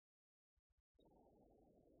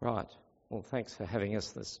Right. Well, thanks for having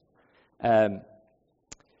us.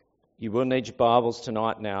 You will need your Bibles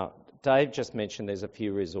tonight. Now, Dave just mentioned there's a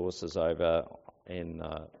few resources over in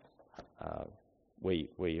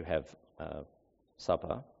where you have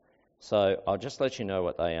supper. So I'll just let you know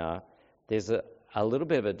what they are. There's a little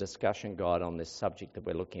bit of a discussion guide on this subject that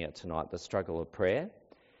we're looking at tonight, the struggle of prayer.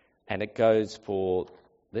 And it goes for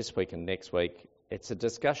this week and next week. It's a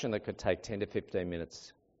discussion that could take 10 to 15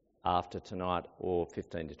 minutes after tonight or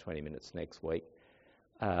 15 to 20 minutes next week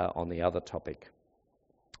on the other topic.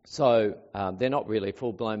 So they're not really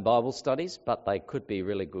full-blown Bible studies, but they could be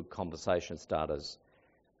really good conversation starters.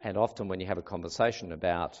 And often when you have a conversation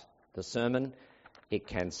about the sermon, it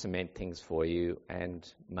can cement things for you and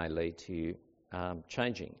may lead to you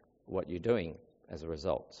changing what you're doing as a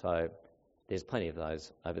result. So there's plenty of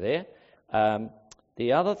those over there.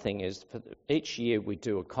 The other thing is, for each year we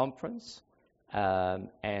do a conference,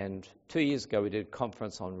 and 2 years ago we did a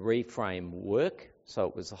conference on reframe work. So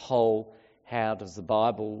it was a whole, what does the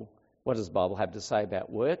Bible have to say about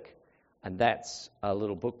work? And that's a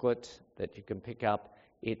little booklet that you can pick up.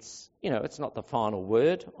 It's not the final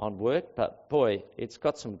word on work, but boy, it's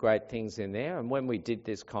got some great things in there. And when we did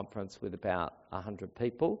this conference with about 100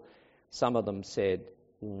 people, some of them said,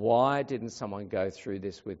 why didn't someone go through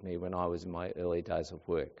this with me when I was in my early days of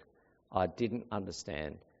work? I didn't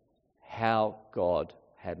understand how God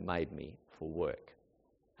had made me for work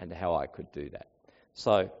and how I could do that.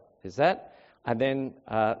 So there's that. And then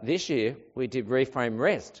this year we did Reframe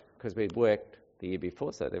Rest, because we'd worked the year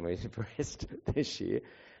before, so then we did rest this year.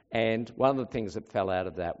 And one of the things that fell out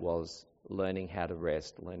of that was learning how to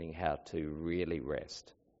rest, learning how to really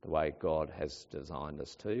rest the way God has designed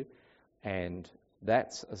us to. And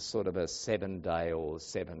that's a sort of a 7-day or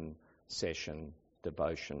 7-session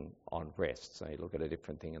devotion on rest. So you look at a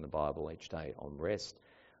different thing in the Bible each day on rest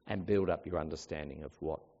and build up your understanding of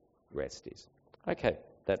what rest is. Okay,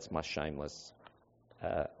 that's my shameless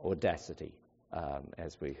audacity,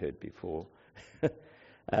 as we heard before.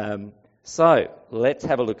 So let's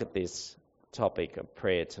have a look at this topic of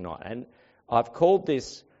prayer tonight. And I've called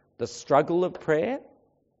this the struggle of prayer.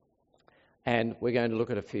 And we're going to look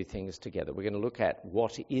at a few things together. We're going to look at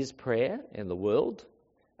what is prayer in the world.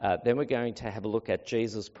 Then we're going to have a look at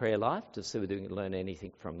Jesus' prayer life to see whether we can learn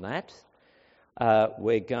anything from that.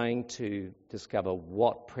 We're going to discover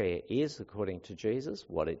what prayer is according to Jesus,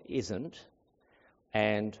 what it isn't,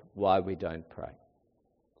 and why we don't pray.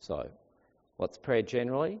 So, what's prayer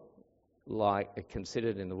generally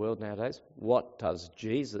considered in the world nowadays? What does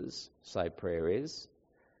Jesus say prayer is?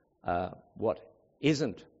 What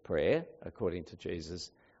isn't prayer according to Jesus?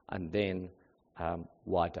 And then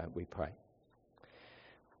why don't we pray?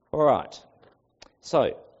 All right.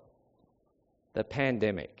 So, the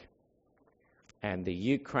pandemic and the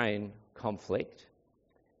Ukraine conflict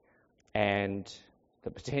and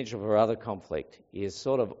the potential for other conflict is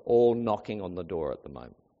sort of all knocking on the door at the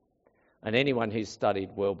moment. And anyone who's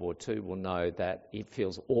studied World War II will know that it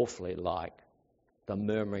feels awfully like the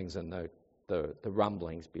murmurings and the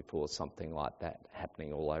rumblings before something like that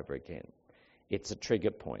happening all over again. It's a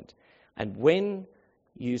trigger point. And when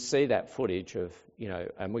you see that footage of,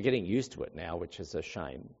 and we're getting used to it now, which is a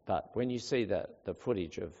shame, but when you see the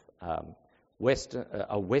footage of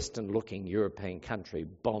a Western-looking European country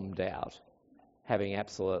bombed out, having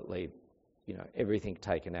absolutely, everything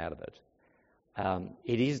taken out of it,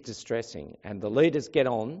 it is distressing. And the leaders get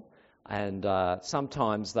on, and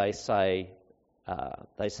sometimes they say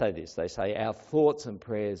this. They say, our thoughts and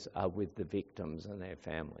prayers are with the victims and their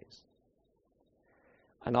families.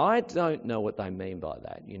 And I don't know what they mean by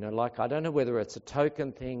that. I don't know whether it's a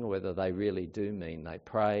token thing or whether they really do mean they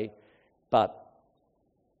pray. But,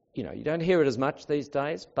 you don't hear it as much these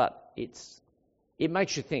days, but it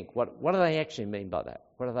makes you think, what do they actually mean by that?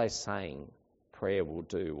 What are they saying prayer will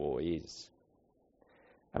do or is?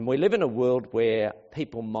 And we live in a world where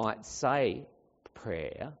people might say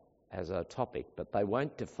prayer as a topic, but they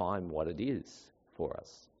won't define what it is for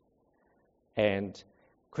us. And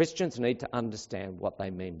Christians need to understand what they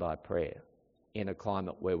mean by prayer in a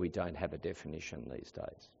climate where we don't have a definition these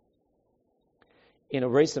days. In a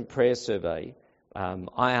recent prayer survey,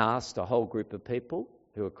 I asked a whole group of people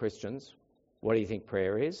who are Christians, what do you think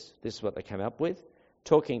prayer is? This is what they came up with.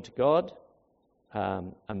 Talking to God,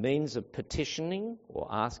 a means of petitioning or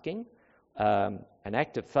asking, an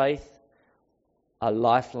act of faith, a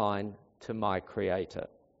lifeline to my Creator.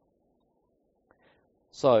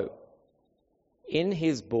 So, in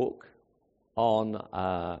his book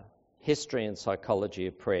on history and psychology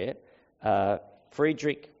of prayer,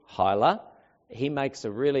 Friedrich Heiler, he makes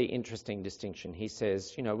a really interesting distinction. He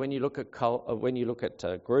says, when you look at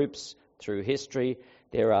groups, through history,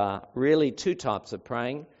 there are really two types of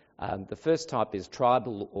praying. The first type is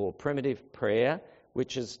tribal or primitive prayer,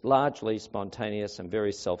 which is largely spontaneous and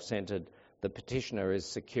very self-centred. The petitioner is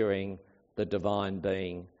securing the divine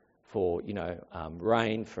being for,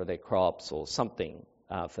 rain for their crops or something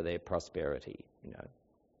for their prosperity,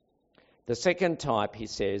 The second type, he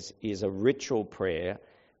says, is a ritual prayer,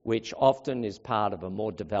 which often is part of a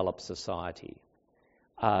more developed society.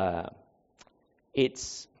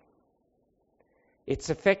 Its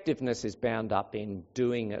effectiveness is bound up in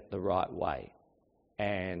doing it the right way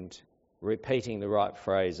and repeating the right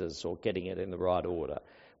phrases or getting it in the right order.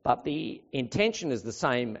 But the intention is the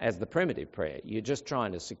same as the primitive prayer. You're just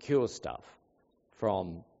trying to secure stuff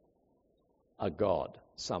from a God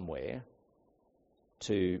somewhere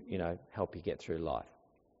to, help you get through life.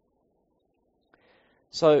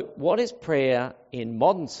 So what is prayer in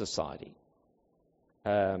modern society?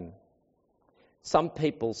 Some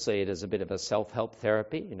people see it as a bit of a self-help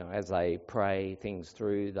therapy. As they pray things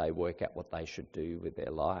through, they work out what they should do with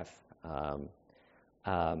their life.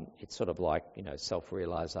 It's sort of like,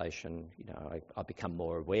 self-realisation. I become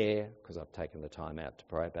more aware because I've taken the time out to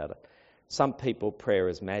pray about it. Some people, prayer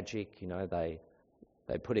is magic.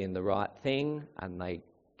 They put in the right thing and they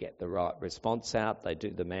get the right response out. They do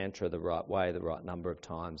the mantra the right way, the right number of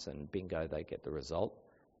times, and bingo, they get the result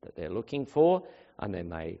that they're looking for. And then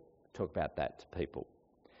they talk about that to people.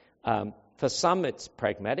 For some, it's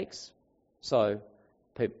pragmatics. So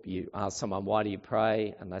you ask someone, why do you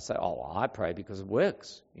pray? And they say, I pray because it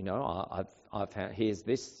works. I've found here's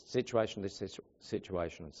this situation,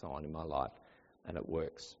 and so on in my life, and it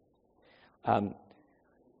works.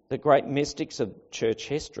 The great mystics of church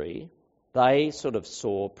history, they sort of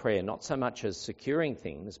saw prayer not so much as securing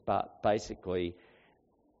things, but basically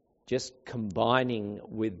just combining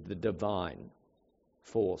with the divine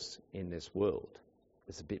force in this world.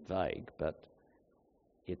 It's a bit vague, but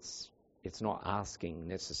it's not asking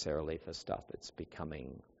necessarily for stuff. It's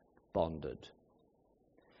becoming bonded.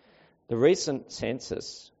 The recent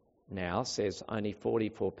census now says only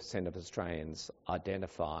 44% of Australians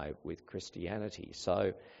identify with Christianity.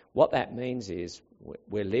 So what that means is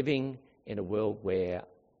we're living in a world where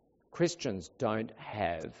Christians don't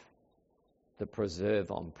have the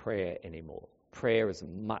preserve on prayer anymore. Prayer is a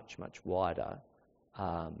much, much wider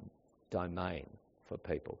domain for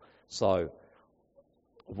people. So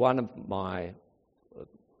my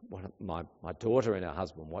daughter and her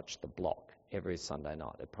husband watch The Block every Sunday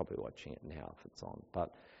night. They're probably watching it now if it's on.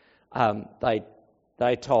 But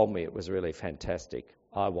they told me it was really fantastic.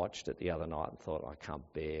 I watched it the other night and thought, I can't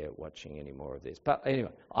bear watching any more of this. But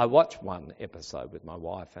anyway, I watched one episode with my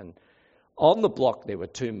wife, and on The Block there were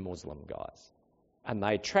two Muslim guys. And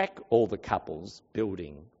they track all the couples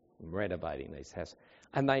building and renovating these houses.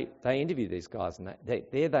 And they interview these guys, and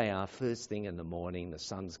there they are first thing in the morning, the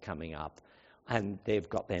sun's coming up, and they've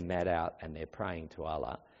got their mat out and they're praying to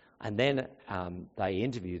Allah. And then they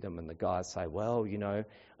interview them, and the guys say, well, the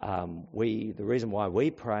reason why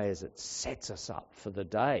we pray is it sets us up for the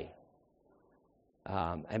day.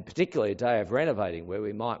 And particularly a day of renovating where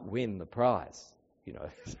we might win the prize,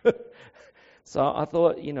 So I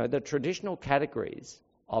thought, the traditional categories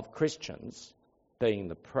of Christians being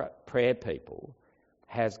the prayer people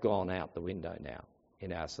has gone out the window now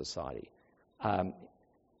in our society.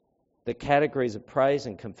 The categories of praise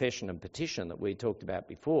and confession and petition that we talked about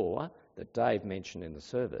before, that Dave mentioned in the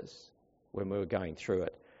service when we were going through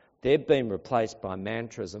it, they've been replaced by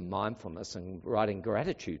mantras and mindfulness and writing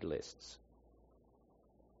gratitude lists.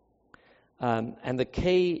 And the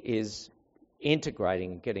key is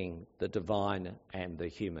integrating, getting the divine and the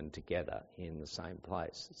human together in the same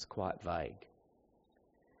place. It's quite vague.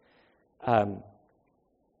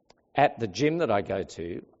 At the gym that I go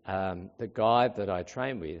to, the guy that I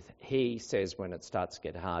train with, he says when it starts to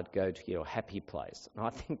get hard, go to your happy place. And I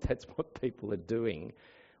think that's what people are doing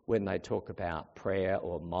when they talk about prayer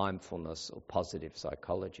or mindfulness or positive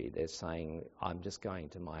psychology. They're saying, I'm just going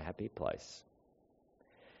to my happy place.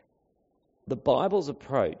 The Bible's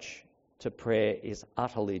approach to prayer is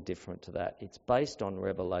utterly different to that. It's based on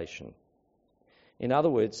revelation. In other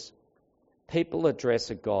words, people address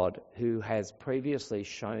a God who has previously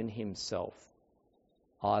shown himself,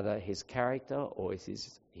 either his character or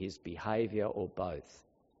his behaviour or both.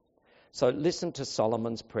 So listen to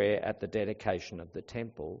Solomon's prayer at the dedication of the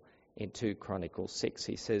temple in 2 Chronicles 6.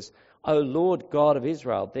 He says, O Lord God of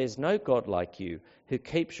Israel, there's no God like you, who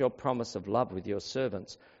keeps your promise of love with your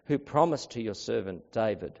servants, who promised to your servant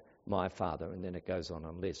David, my father. And then it goes on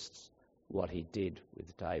and lists what he did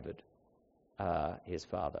with David, his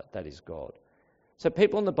father. That is God. So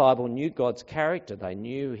people in the Bible knew God's character, they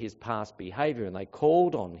knew his past behaviour, and they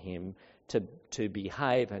called on him to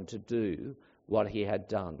behave and to do what he had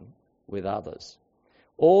done with others.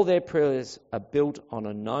 All their prayers are built on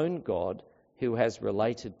a known God who has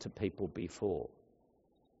related to people before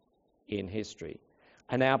in history.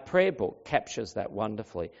 And our prayer book captures that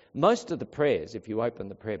wonderfully. Most of the prayers, if you open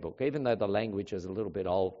the prayer book, even though the language is a little bit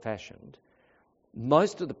old-fashioned,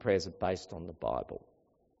 most of the prayers are based on the Bible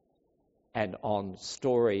and on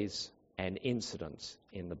stories and incidents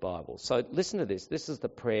in the Bible. So listen to this. This is the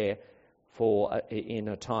prayer for in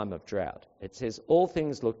a time of drought. It says, "All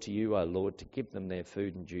things look to you, O Lord, to give them their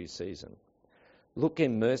food in due season. Look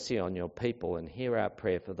in mercy on your people and hear our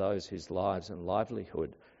prayer for those whose lives and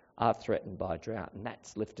livelihood are threatened by drought." And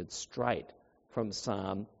that's lifted straight from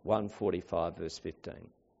Psalm 145, verse 15.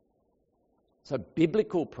 So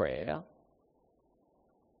biblical prayer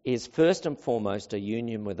is first and foremost a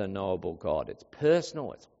union with a knowable God. It's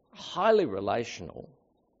personal, it's highly relational.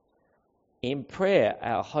 In prayer,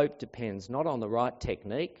 our hope depends not on the right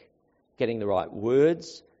technique, getting the right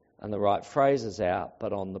words and the right phrases out,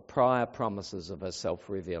 but on the prior promises of a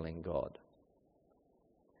self-revealing God.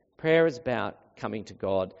 Prayer is about coming to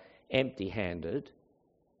God empty-handed,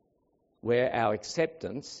 where our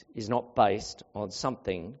acceptance is not based on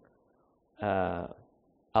something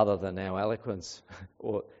other than our eloquence,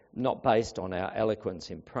 or not based on our eloquence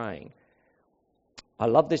in praying. I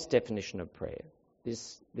love this definition of prayer.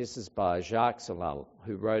 This is by Jacques Ellul,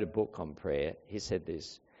 who wrote a book on prayer. He said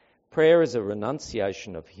this: "Prayer is a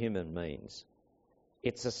renunciation of human means.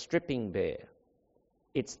 It's a stripping bare.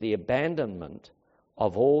 It's the abandonment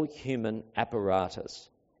of all human apparatus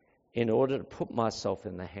in order to put myself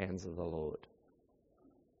in the hands of the Lord."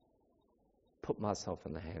 Put myself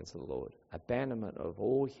in the hands of the Lord. Abandonment of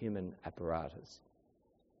all human apparatus.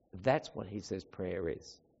 That's what he says prayer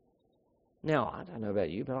is. Now, I don't know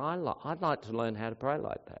about you, but I'd like to learn how to pray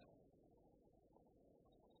like that.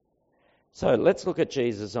 So let's look at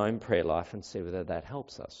Jesus' own prayer life and see whether that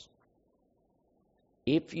helps us.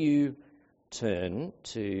 If you turn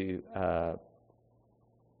to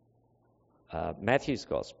Matthew's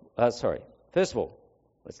Gospel, first of all,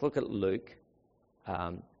 let's look at Luke.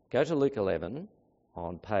 Go to Luke 11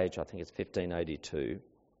 on page, I think it's 1582,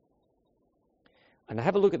 and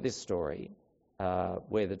have a look at this story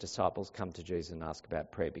where the disciples come to Jesus and ask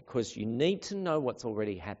about prayer, because you need to know what's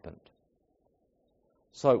already happened.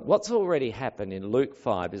 So what's already happened in Luke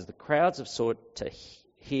 5 is the crowds have sought to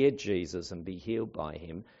hear Jesus and be healed by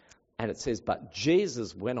him, and it says, but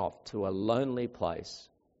Jesus went off to a lonely place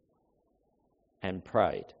and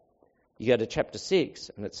prayed. You go to chapter 6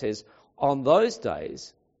 and it says, on those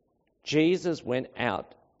days, Jesus went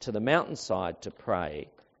out to the mountainside to pray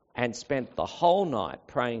and spent the whole night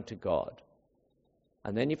praying to God.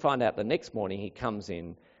 And then you find out the next morning he comes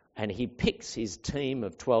in and he picks his team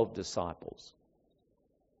of 12 disciples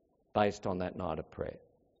based on that night of prayer.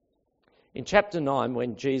 In chapter 9,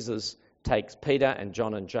 when Jesus takes Peter and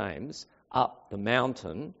John and James up the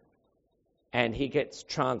mountain and he gets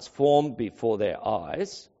transformed before their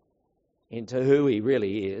eyes into who he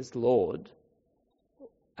really is, Lord,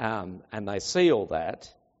 and they see all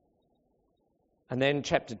that. And then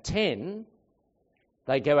chapter 10,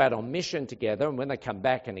 they go out on mission together, and when they come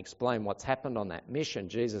back and explain what's happened on that mission,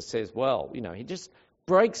 Jesus says, well, he just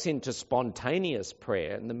breaks into spontaneous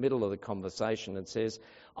prayer in the middle of the conversation and says,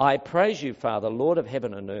 I praise you, Father, Lord of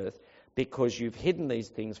heaven and earth, because you've hidden these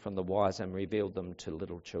things from the wise and revealed them to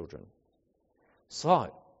little children.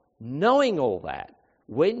 So, knowing all that,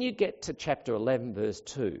 when you get to chapter 11, verse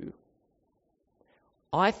 2,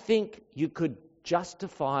 I think you could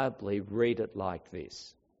justifiably read it like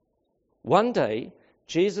this. One day,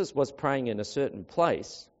 Jesus was praying in a certain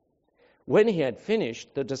place. When he had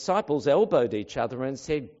finished, the disciples elbowed each other and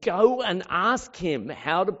said, go and ask him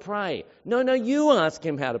how to pray. No, you ask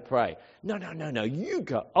him how to pray. No, you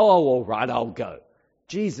go. Oh, all right, I'll go.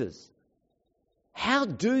 Jesus, how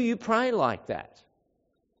do you pray like that?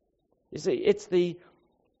 You see, it's the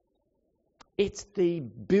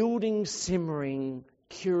building, simmering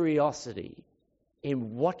curiosity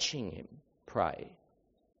in watching him pray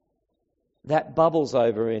that bubbles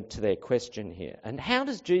over into their question here. And how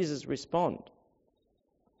does Jesus respond?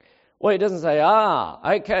 Well, he doesn't say,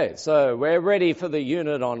 okay, so we're ready for the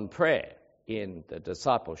unit on prayer in the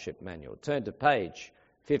discipleship manual. Turn to page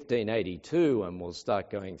 1582 and we'll start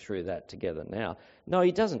going through that together now. No,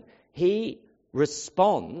 he doesn't. He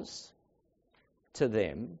responds to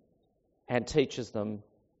them and teaches them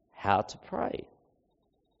how to pray.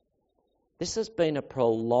 This has been a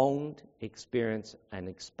prolonged experience and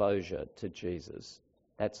exposure to Jesus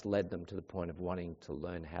That's led them to the point of wanting to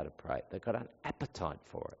learn how to pray. They've got an appetite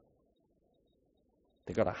for it.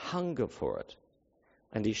 They've got a hunger for it.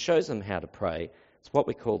 And he shows them how to pray. It's what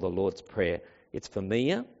we call the Lord's Prayer. It's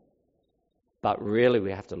familiar, but really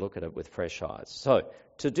we have to look at it with fresh eyes. So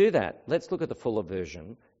to do that, let's look at the fuller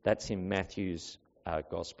version. That's in Matthew's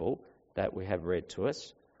Gospel that we have read to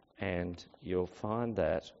us. And you'll find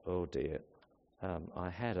that, oh dear, I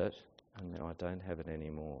had it and now I don't have it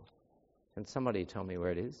anymore. Can somebody tell me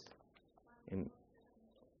where it is? In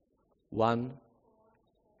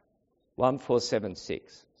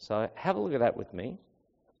 1476. So have a look at that with me.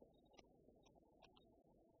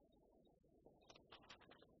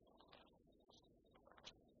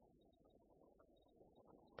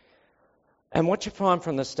 And what you find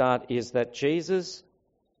from the start is that Jesus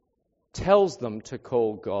tells them to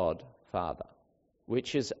call God Father,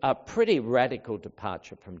 which is a pretty radical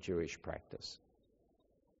departure from Jewish practice.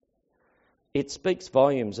 It speaks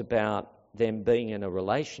volumes about them being in a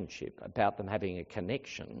relationship, about them having a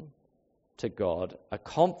connection to God, a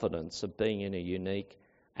confidence of being in a unique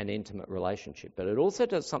and intimate relationship. But it also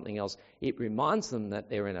does something else. It reminds them that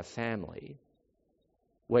they're in a family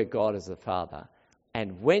where God is the Father.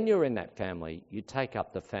 And when you're in that family, you take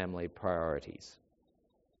up the family priorities.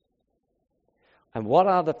 And what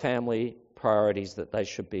are the family priorities that they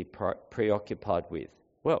should be preoccupied with?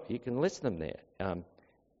 Well, you can list them there.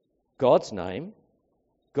 God's name,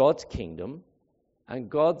 God's kingdom, and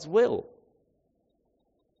God's will.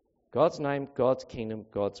 God's name, God's kingdom,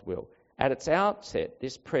 God's will. At its outset,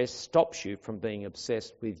 this prayer stops you from being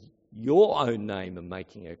obsessed with your own name and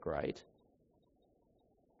making it great,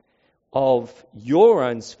 of your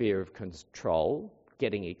own sphere of control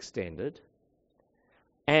getting extended,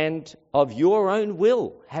 and of your own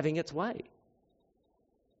will having its way.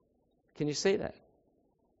 Can you see that?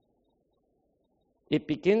 It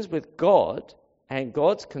begins with God and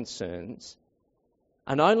God's concerns,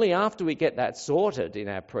 and only after we get that sorted in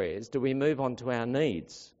our prayers do we move on to our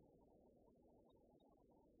needs.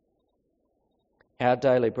 Our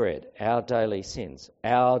daily bread, our daily sins,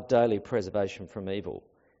 our daily preservation from evil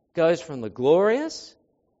goes from the glorious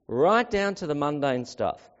right down to the mundane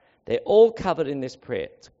stuff. They're all covered in this prayer.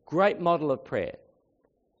 It's a great model of prayer.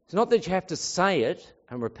 It's not that you have to say it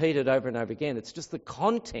and repeat it over and over again. It's just the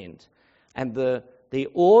content and the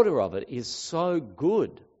order of it is so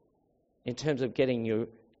good in terms of getting you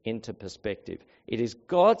into perspective. It is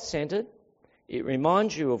God-centered. It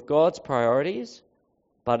reminds you of God's priorities,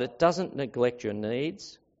 but it doesn't neglect your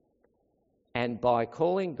needs. And by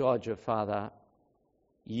calling God your Father,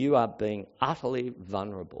 you are being utterly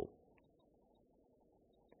vulnerable.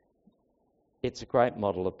 It's a great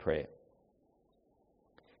model of prayer.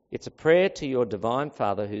 It's a prayer to your divine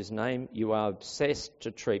Father whose name you are obsessed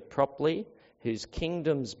to treat properly, whose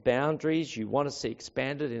kingdom's boundaries you want to see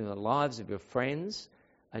expanded in the lives of your friends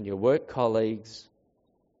and your work colleagues,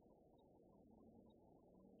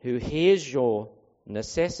 who hears your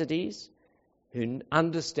necessities, who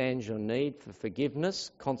understands your need for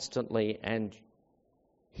forgiveness constantly and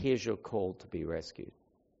here's your call to be rescued.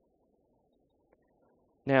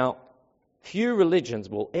 Now, few religions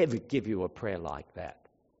will ever give you a prayer like that,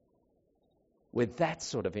 with that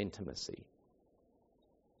sort of intimacy.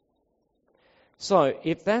 So,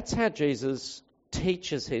 if that's how Jesus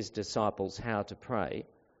teaches his disciples how to pray,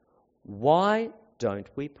 why don't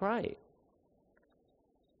we pray?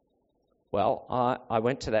 Well, I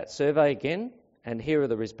went to that survey again, and here are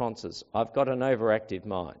the responses. I've got an overactive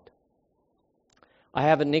mind. I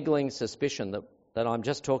have a niggling suspicion that I'm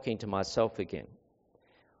just talking to myself again.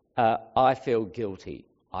 I feel guilty.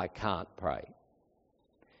 I can't pray.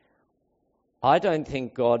 I don't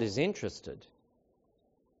think God is interested.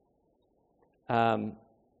 I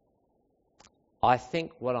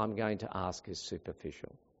think what I'm going to ask is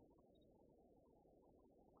superficial.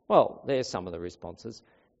 Well, there's some of the responses.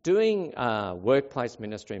 Doing workplace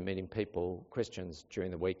ministry and meeting people, Christians,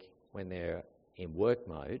 during the week when they're in work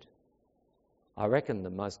mode, I reckon the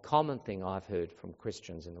most common thing I've heard from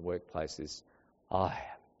Christians in the workplace is, I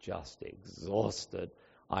am just exhausted.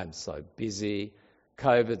 I'm so busy.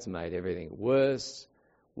 COVID's made everything worse.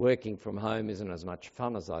 Working from home isn't as much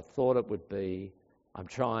fun as I thought it would be. I'm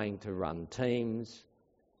trying to run teams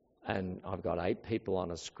and I've got 8 people on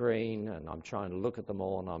a screen and I'm trying to look at them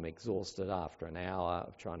all and I'm exhausted after an hour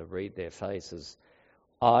of trying to read their faces.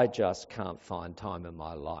 I just can't find time in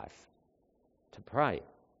my life to pray.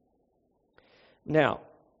 Now,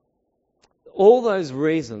 all those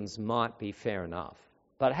reasons might be fair enough,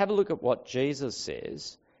 but have a look at what Jesus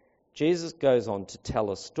says. Jesus goes on to tell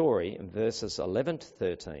a story in verses 11 to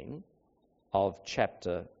 13 of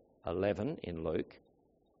chapter 11 in Luke.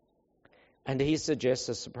 And he suggests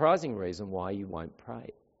a surprising reason why you won't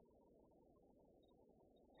pray.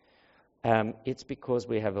 It's because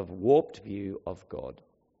we have a warped view of God.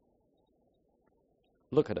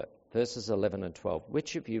 Look at it, verses 11 and 12.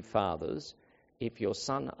 Which of you fathers, if your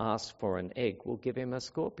son asks for an egg, will give him a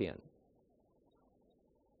scorpion?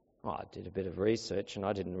 Oh, I did a bit of research and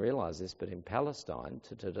I didn't realise this, but in Palestine,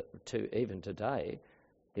 to even today,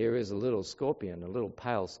 there is a little scorpion, a little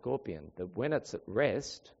pale scorpion, that when it's at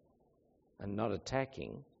rest and not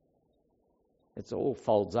attacking, it all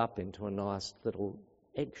folds up into a nice little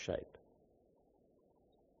egg shape.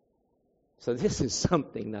 So this is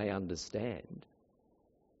something they understand.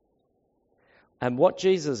 And what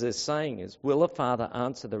Jesus is saying is, will a father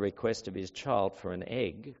answer the request of his child for an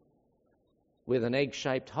egg with an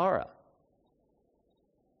egg-shaped horror?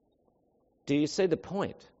 Do you see the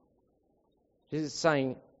point? Jesus is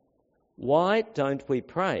saying, why don't we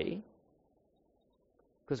pray?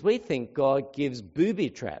 Because we think God gives booby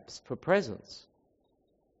traps for presents.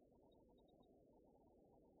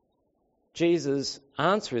 Jesus'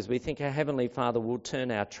 answer is we think our Heavenly Father will turn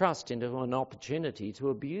our trust into an opportunity to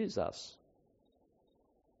abuse us.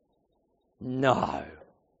 No.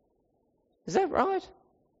 Is that right?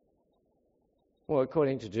 Well,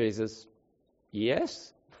 according to Jesus,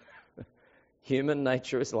 yes. Human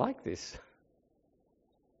nature is like this.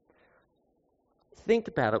 Think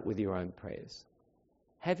about it with your own prayers.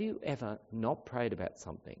 Have you ever not prayed about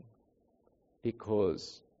something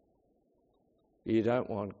because you don't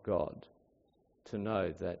want God to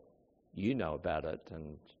know that you know about it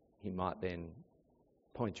and he might then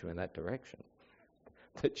point you in that direction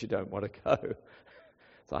that you don't want to go?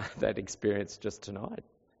 So I had that experience just tonight,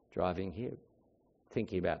 driving here,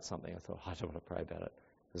 thinking about something. I thought, I don't want to pray about it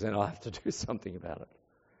because then I have to do something about it.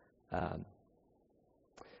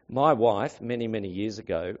 My wife, many, many years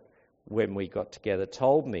ago, when we got together,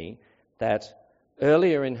 told me that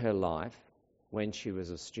earlier in her life, when she was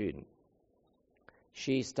a student,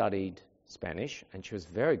 she studied Spanish and she was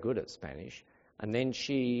very good at Spanish. And then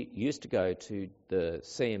she used to go to the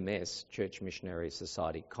CMS, Church Missionary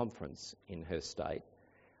Society conference in her state,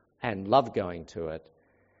 and loved going to it.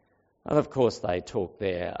 And of course they talked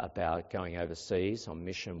there about going overseas on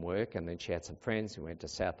mission work, and then she had some friends who went to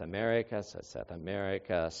South America, so South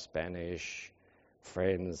America, Spanish,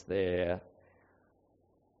 friends there.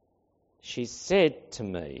 She said to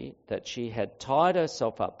me that she had tied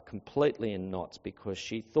herself up completely in knots because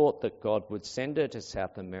she thought that God would send her to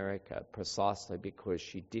South America precisely because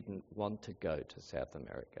she didn't want to go to South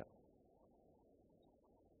America.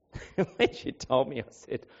 When she told me, I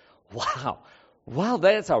said, wow,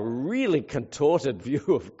 that's a really contorted view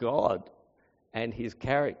of God and his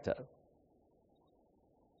character.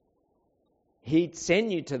 He'd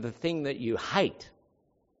send you to the thing that you hate.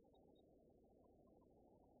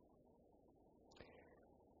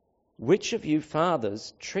 Which of you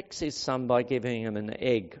fathers tricks his son by giving him an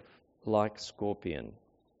egg like scorpion?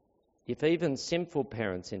 If even sinful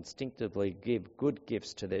parents instinctively give good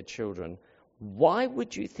gifts to their children, why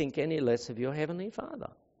would you think any less of your Heavenly Father?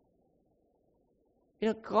 You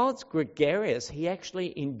know, God's gregarious. He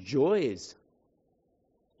actually enjoys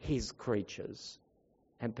his creatures,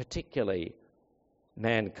 and particularly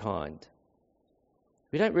mankind.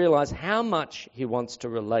 We don't realise how much he wants to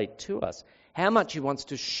relate to us, how much he wants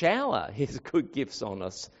to shower his good gifts on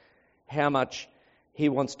us, how much he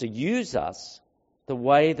wants to use us the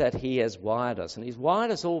way that he has wired us. And he's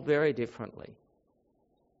wired us all very differently.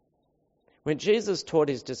 When Jesus taught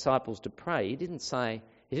his disciples to pray, he didn't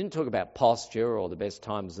talk about posture or the best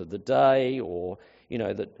times of the day or,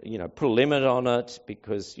 put a limit on it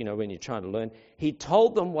because, when you're trying to learn. He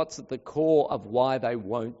told them what's at the core of why they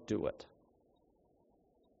won't do it.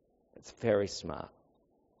 It's very smart.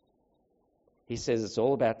 He says it's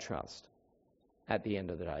all about trust at the end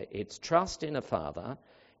of the day. It's trust in a Father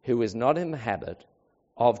who is not in the habit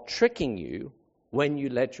of tricking you when you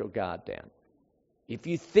let your guard down. If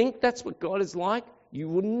you think that's what God is like, you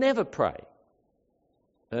will never pray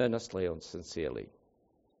earnestly or sincerely.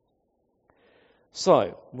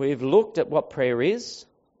 So, we've looked at what prayer is,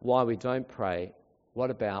 why we don't pray. What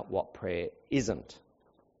about what prayer isn't?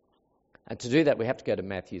 And to do that, we have to go to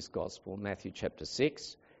Matthew's Gospel, Matthew chapter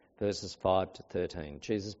 6, verses 5 to 13.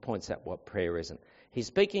 Jesus points out what prayer isn't. He's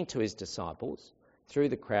speaking to his disciples through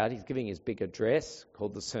the crowd. He's giving his big address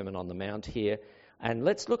called the Sermon on the Mount here. And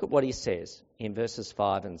let's look at what he says in verses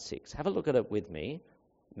 5 and 6. Have a look at it with me.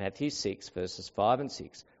 Matthew 6, verses 5 and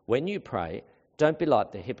 6. When you pray, don't be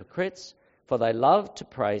like the hypocrites, for they love to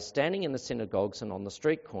pray standing in the synagogues and on the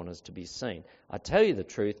street corners to be seen. I tell you the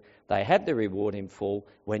truth, they have their reward in full.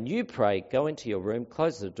 When you pray, go into your room,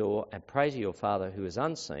 close the door, and pray to your Father who is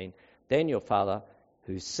unseen. Then your Father,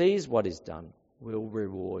 who sees what is done, will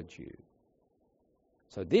reward you.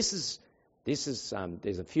 So there's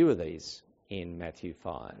a few of these in Matthew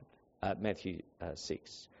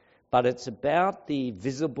 6. But it's about the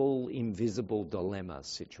visible-invisible dilemma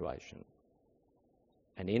situation.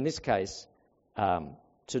 And in this case,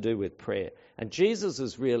 to do with prayer. And Jesus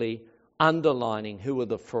is really underlining who are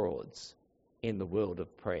the frauds in the world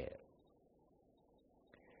of prayer.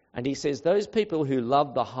 And he says those people who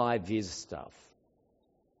love the high-vis stuff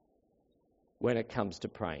when it comes to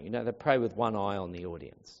praying. They pray with one eye on the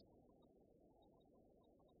audience.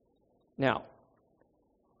 Now,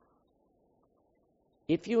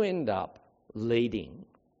 if you end up leading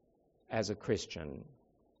as a Christian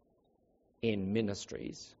in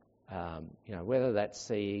ministries, whether that's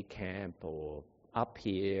CE camp or up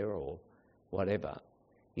here or whatever,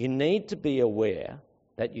 you need to be aware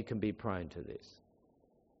that you can be prone to this.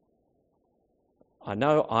 I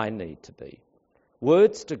know I need to be.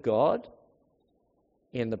 Words to God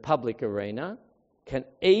in the public arena can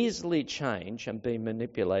easily change and be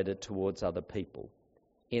manipulated towards other people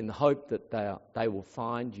in the hope that they will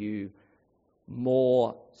find you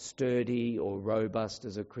more sturdy or robust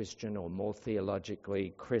as a Christian or more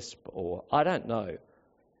theologically crisp, or I don't know.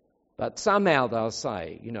 But somehow they'll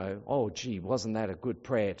say, oh gee, wasn't that a good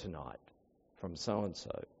prayer tonight from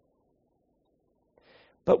so-and-so?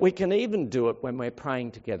 But we can even do it when we're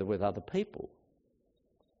praying together with other people.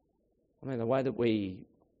 I mean, the way that we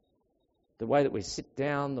sit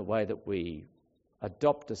down, the way that we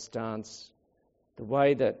adopt a stance, the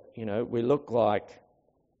way that, we look like,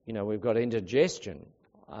 we've got indigestion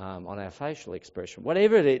on our facial expression,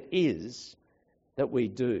 whatever it is that we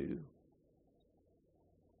do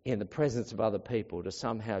in the presence of other people to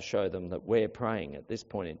somehow show them that we're praying at this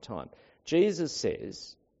point in time. Jesus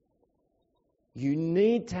says, you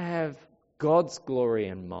need to have God's glory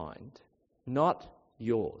in mind, not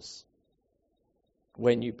yours,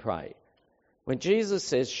 when you pray. When Jesus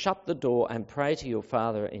says, shut the door and pray to your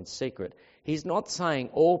Father in secret, he's not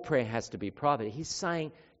saying all prayer has to be private. He's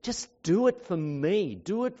saying, just do it for me.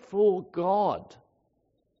 Do it for God,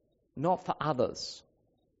 not for others.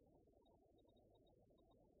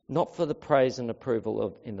 Not for the praise and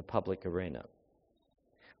approval in the public arena.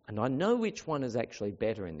 And I know which one is actually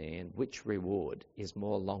better in the end, which reward is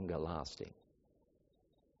more longer lasting.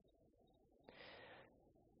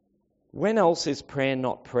 When else is prayer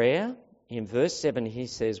not prayer? In verse 7 he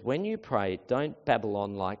says, when you pray, don't babble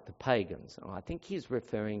on like the pagans. And I think he's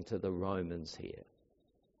referring to the Romans here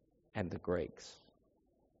and the Greeks.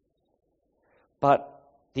 But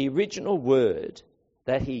the original word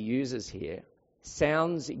that he uses here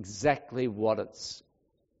sounds exactly what it's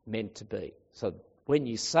meant to be. So when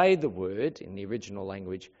you say the word in the original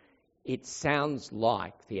language, it sounds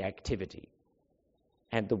like the activity.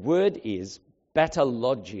 And the word is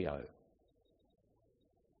battalogio.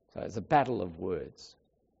 So it's a battle of words.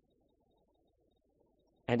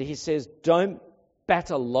 And he says, don't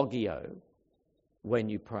battalogio when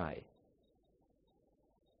you pray.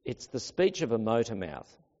 It's the speech of a motor mouth.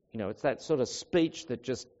 It's that sort of speech that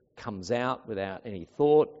just comes out without any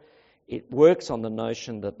thought. It works on the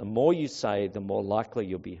notion that the more you say, the more likely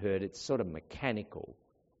you'll be heard. It's sort of mechanical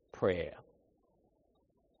prayer.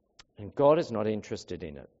 And God is not interested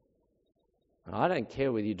in it. I don't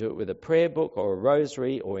care whether you do it with a prayer book or a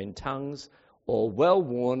rosary or in tongues or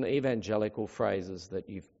well-worn evangelical phrases that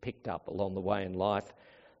you've picked up along the way in life.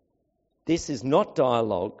 This is not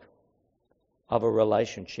dialogue of a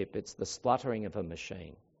relationship. It's the spluttering of a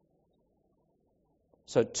machine.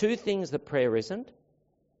 So two things that prayer isn't.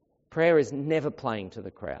 Prayer is never playing to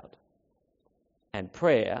the crowd. And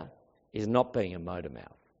prayer is not being a motor mouth.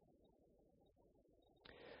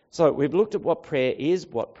 So we've looked at what prayer is,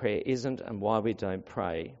 what prayer isn't, and why we don't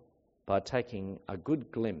pray by taking a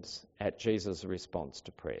good glimpse at Jesus' response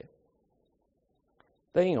to prayer.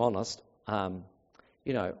 Being honest, I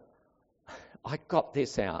got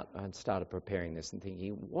this out and started preparing this and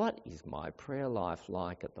thinking, what is my prayer life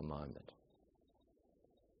like at the moment?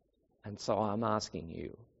 And so I'm asking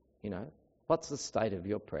you, what's the state of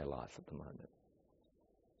your prayer life at the moment?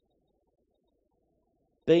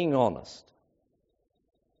 Being honest.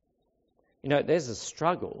 There's a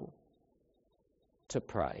struggle to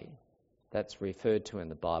pray that's referred to in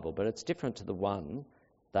the Bible, but it's different to the one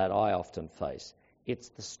that I often face. It's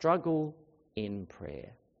the struggle in prayer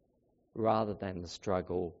rather than the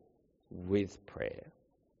struggle with prayer.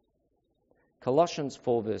 Colossians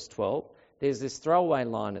 4 verse 12, there's this throwaway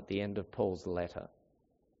line at the end of Paul's letter.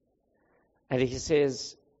 And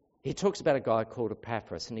he talks about a guy called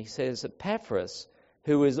Epaphras, and he says, Epaphras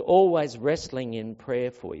who is always wrestling in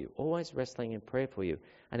prayer for you, always wrestling in prayer for you.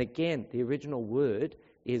 And again, the original word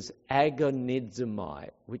is agonizomai,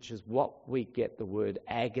 which is what we get the word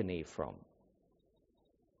agony from.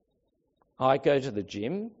 I go to the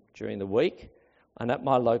gym during the week, and at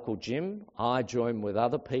my local gym, I join with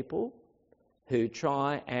other people who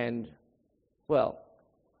try and, well,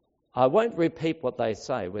 I won't repeat what they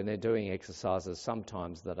say when they're doing exercises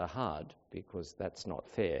sometimes that are hard, because that's not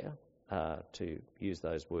fair to use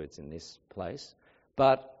those words in this place.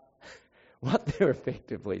 But what they're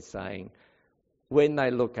effectively saying, when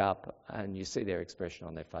they look up and you see their expression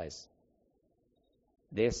on their face,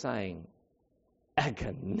 they're saying,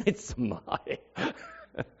 agonizomai.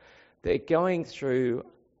 They're going through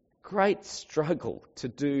great struggle to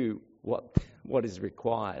do what is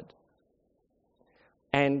required.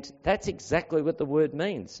 And that's exactly what the word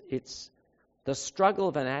means. It's the struggle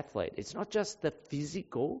of an athlete. It's not just the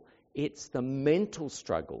physical, it's the mental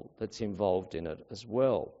struggle that's involved in it as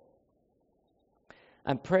well.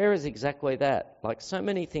 And prayer is exactly that. Like so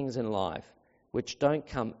many things in life which don't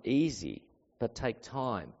come easy but take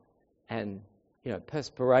time and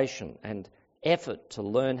perspiration and effort to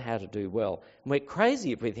learn how to do well. And we're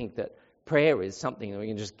crazy if we think that prayer is something that we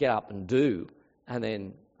can just get up and do and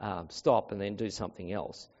then stop and then do something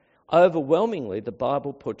else. Overwhelmingly, the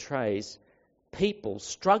Bible portrays people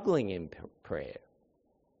struggling in prayer.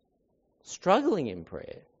 Struggling in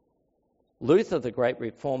prayer. Luther, the great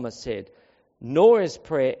reformer, said, "Nor is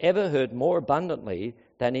prayer ever heard more abundantly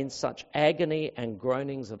than in such agony and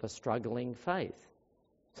groanings of a struggling faith."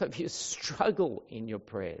 So if you struggle in your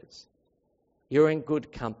prayers, you're in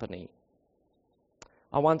good company.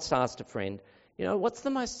 I once asked a friend, what's the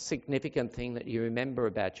most significant thing that you remember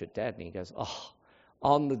about your dad? And he goes,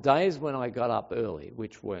 on the days when I got up early,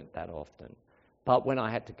 which weren't that often, but when I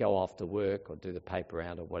had to go off to work or do the paper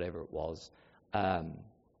round or whatever it was,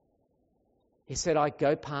 he said, I'd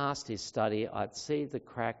go past his study, I'd see the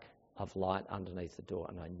crack of light underneath the door,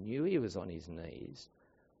 and I knew he was on his knees,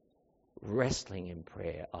 wrestling in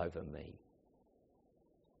prayer over me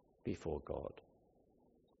before God.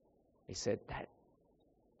 He said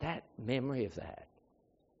that memory of that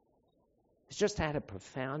has just had a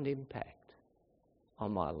profound impact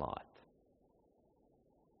on my life.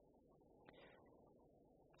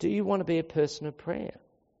 Do you want to be a person of prayer?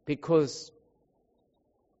 Because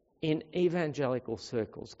in evangelical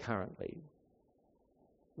circles currently,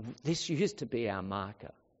 this used to be our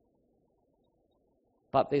marker.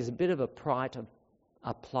 But there's a bit of a plight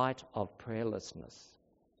of prayerlessness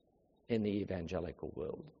in the evangelical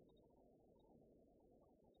world.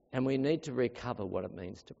 And we need to recover what it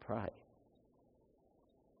means to pray.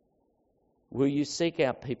 Will you seek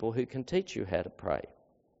out people who can teach you how to pray?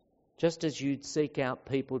 Just as you'd seek out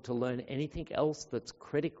people to learn anything else that's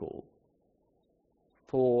critical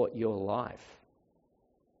for your life.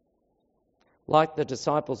 Like the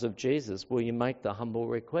disciples of Jesus, will you make the humble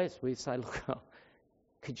request? Will you say, look,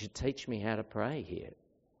 could you teach me how to pray here?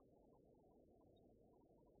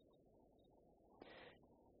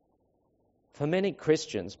 For many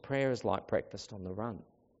Christians, prayer is like breakfast on the run.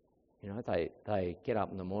 They get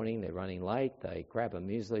up in the morning, they're running late, they grab a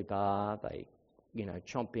muesli bar, they,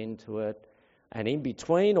 chomp into it. And in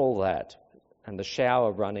between all that, and the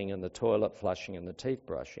shower running and the toilet flushing and the teeth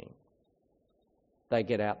brushing, they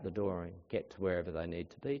get out the door and get to wherever they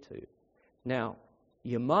need to be to. Now,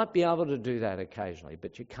 you might be able to do that occasionally,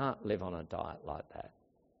 but you can't live on a diet like that.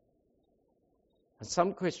 And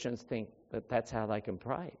some Christians think that that's how they can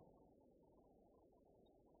pray.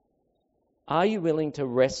 Are you willing to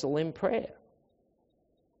wrestle in prayer?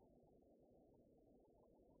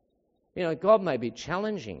 God may be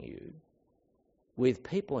challenging you with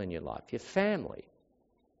people in your life, your family,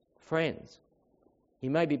 friends. He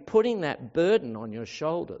may be putting that burden on your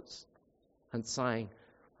shoulders and saying,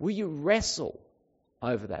 will you wrestle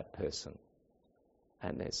over that person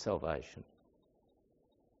and their salvation?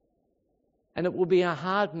 And it will be a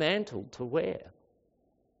hard mantle to wear.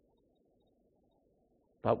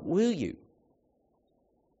 But will you?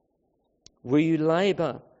 Will you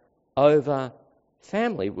labour over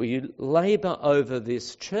family? Will you labour over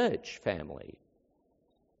this church family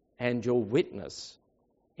and your witness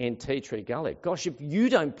in Tea Tree Gully? Gosh, if you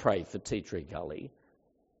don't pray for Tea Tree Gully,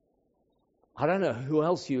 I don't know who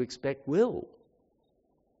else you expect will.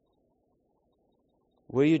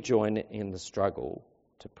 Will you join in the struggle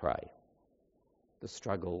to pray? The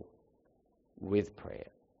struggle with prayer.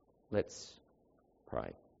 Let's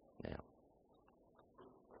pray now.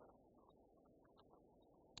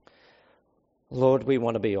 Lord, we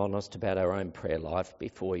want to be honest about our own prayer life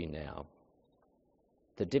before you now.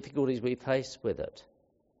 The difficulties we face with it.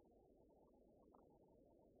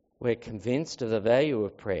 We're convinced of the value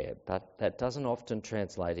of prayer, but that doesn't often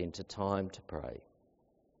translate into time to pray.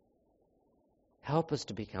 Help us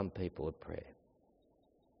to become people of prayer.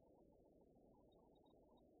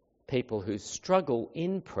 People who struggle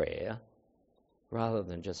in prayer rather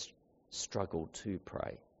than just struggle to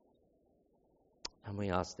pray. And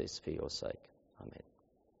we ask this for your sake. Amen.